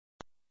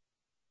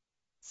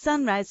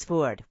Sunrise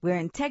Ford, where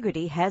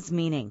integrity has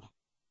meaning.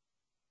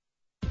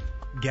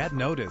 Get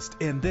noticed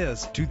in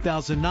this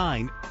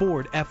 2009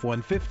 Ford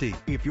F-150.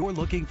 If you're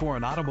looking for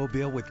an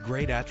automobile with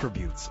great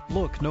attributes,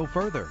 look no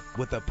further.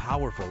 With a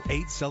powerful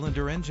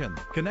 8-cylinder engine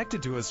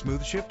connected to a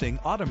smooth shifting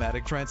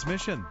automatic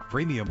transmission,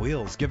 premium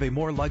wheels give a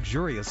more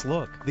luxurious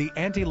look. The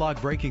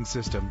anti-lock braking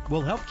system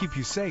will help keep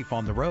you safe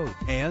on the road.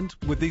 And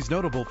with these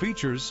notable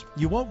features,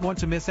 you won't want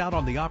to miss out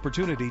on the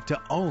opportunity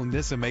to own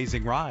this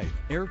amazing ride.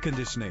 Air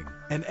conditioning,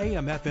 an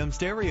AM/FM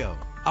stereo.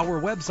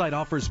 Our website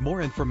offers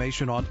more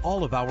information on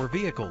all of our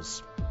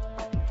vehicles.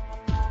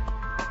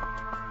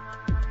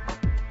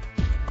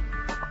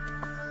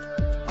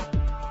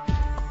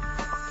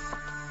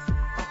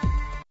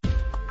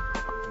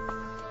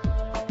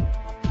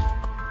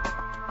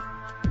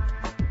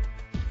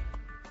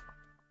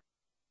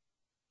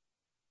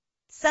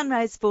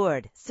 Sunrise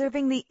Ford,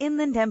 serving the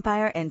Inland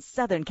Empire and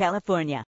Southern California.